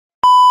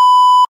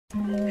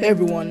Hey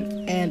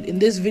everyone, and in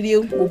this video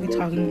we'll be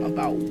talking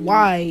about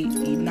why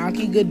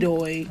Inaki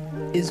Godoy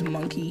is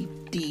Monkey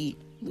D.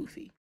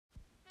 Luffy.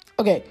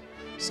 Okay,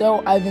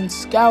 so I've been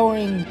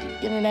scouring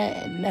the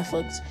internet and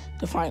Netflix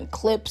to find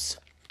clips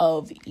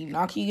of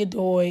Inaki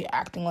Godoy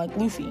acting like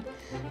Luffy.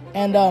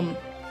 And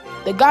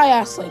the guy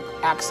acts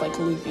like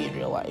Luffy in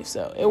real life,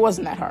 so it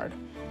wasn't that hard.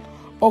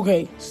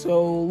 Okay,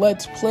 so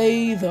let's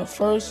play the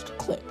first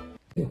clip.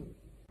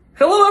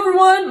 Hello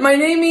everyone, my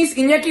name is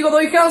Inaki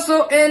Godoy,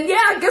 and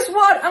yeah, guess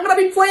what? I'm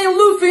gonna be playing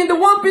Luffy in the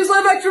One Piece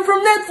live action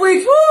from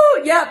Netflix.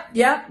 Woo!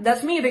 Yeah,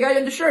 that's me, the guy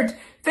on the shirt.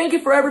 Thank you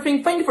for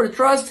everything, thank you for the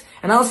trust,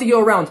 and I'll see you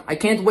around. I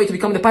can't wait to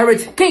become the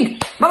Pirate King.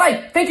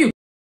 Bye-bye, thank you.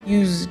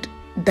 Used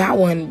that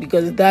one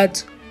because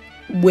that's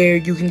where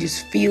you can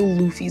just feel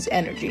Luffy's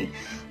energy.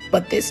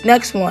 But this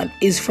next one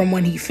is from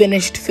when he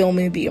finished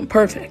filming The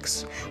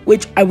Imperfects,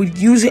 which I would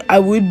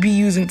be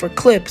using for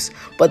clips,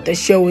 but the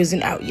show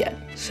isn't out yet.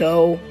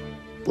 So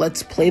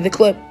let's play the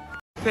clip.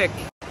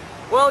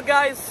 Well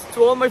guys,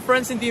 to all my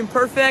friends in The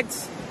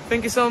Imperfects,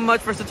 thank you so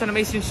much for such an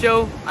amazing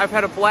show. I've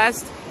had a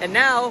blast. And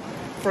now,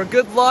 for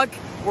good luck,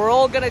 we're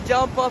all gonna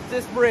jump off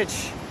this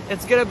bridge.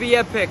 It's gonna be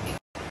epic.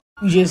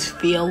 You just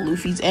feel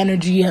Luffy's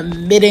energy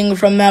emitting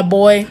from that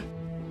boy.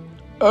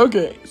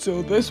 Okay,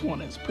 so this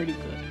one is pretty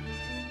good.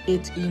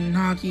 It's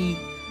Inaki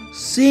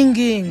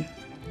singing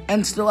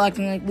and still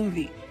acting like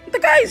Luffy. The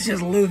guy's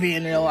just Luffy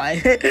in real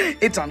life.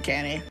 It's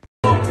uncanny.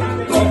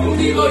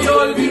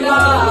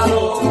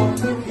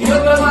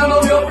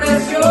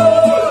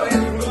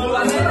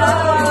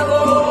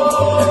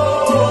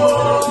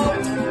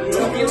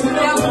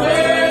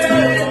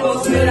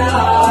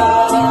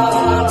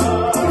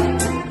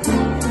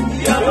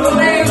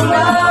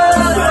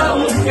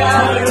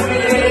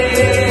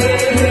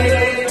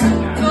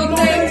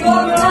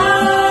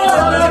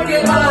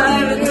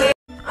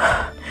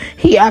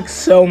 He acts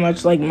so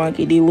much like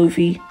Monkey D.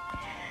 Luffy.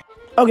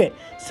 Okay,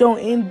 so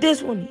in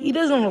this one, he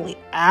doesn't really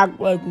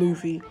act like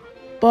Luffy,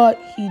 but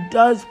he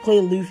does play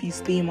Luffy's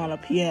theme on a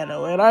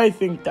piano, and I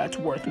think that's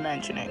worth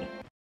mentioning.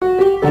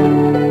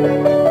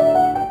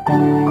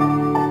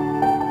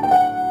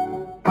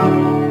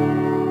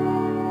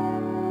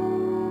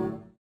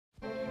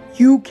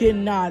 You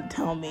cannot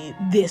tell me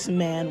this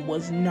man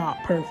was not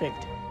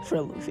perfect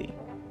for Luffy.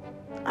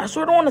 I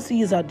sort of want to see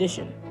his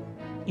audition.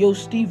 Yo,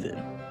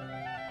 Steven.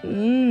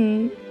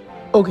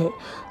 Okay,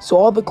 so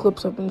all the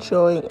clips I've been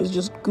showing is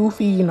just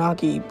Goofy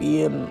Inaki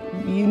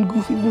being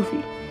Goofy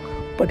Luffy.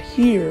 But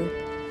here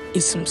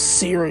is some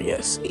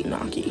serious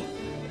Inaki.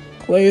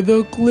 Play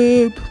the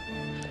clip.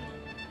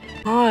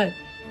 Hi,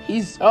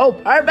 he's so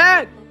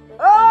perfect.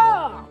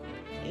 Ah,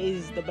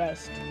 he's the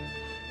best.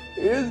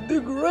 He's the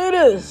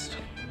greatest.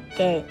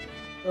 Okay,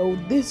 so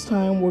this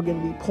time we're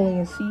gonna be pulling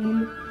a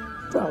scene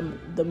from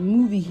the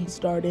movie he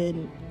starred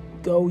in,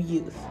 Go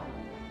Youth.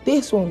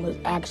 This one was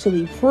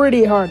actually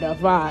pretty hard to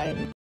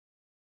find.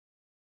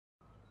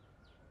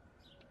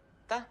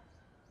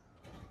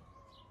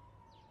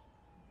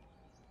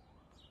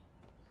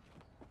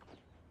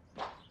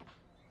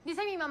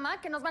 Dice mi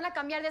mamá que nos van a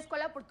cambiar de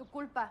escuela por tu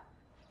culpa.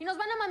 Y nos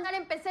van a mandar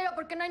en pecero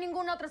porque no hay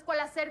ninguna otra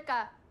escuela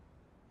cerca.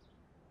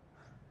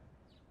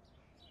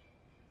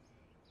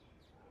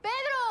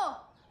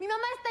 ¡Pedro! Mi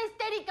mamá está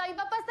histérica. Mi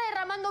papá está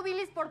derramando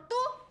bilis por tu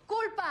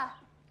culpa.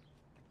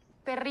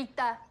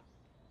 Perrita.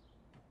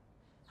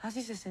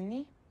 Así se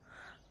sentí.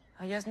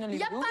 Allá es no le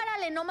Ya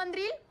párale, ¿no,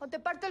 mandril? O te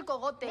parto el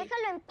cogote.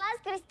 Déjalo en paz,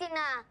 Cristina.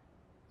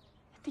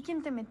 ¿A ti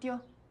quién te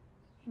metió?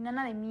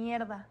 Enana de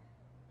mierda.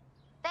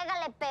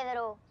 Pégale,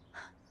 Pedro.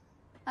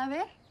 A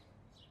ver.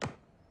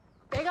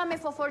 Pégame,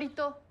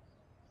 foforito.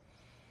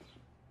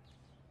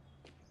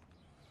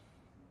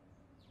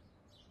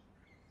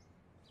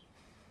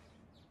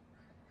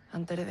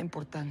 Antes de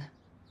important.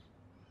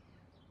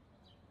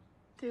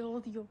 Te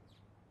odio.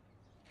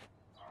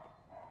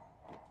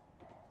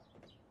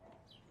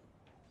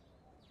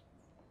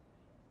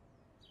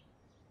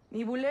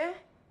 ¿Mi bulé?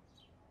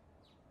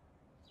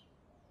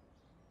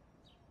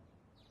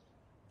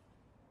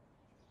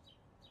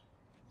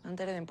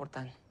 Antes de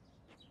important.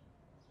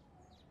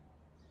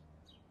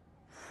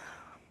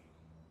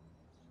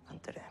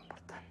 Antes de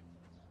important.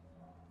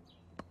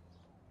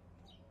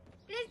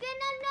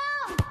 Cristina,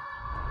 no!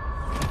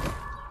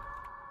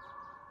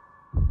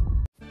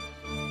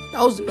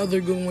 That was another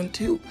good one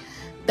too.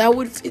 That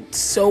would fit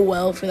so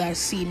well for that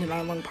scene in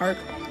Island Park.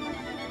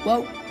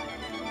 Well,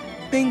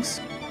 thanks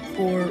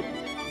for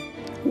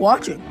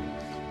watching.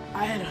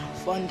 I had a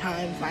fun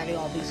time finding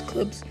all these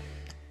clips,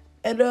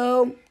 and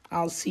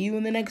I'll see you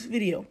in the next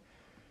video.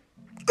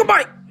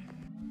 Goodbye.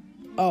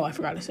 Oh, I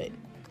forgot to say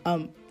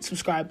it.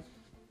 Subscribe.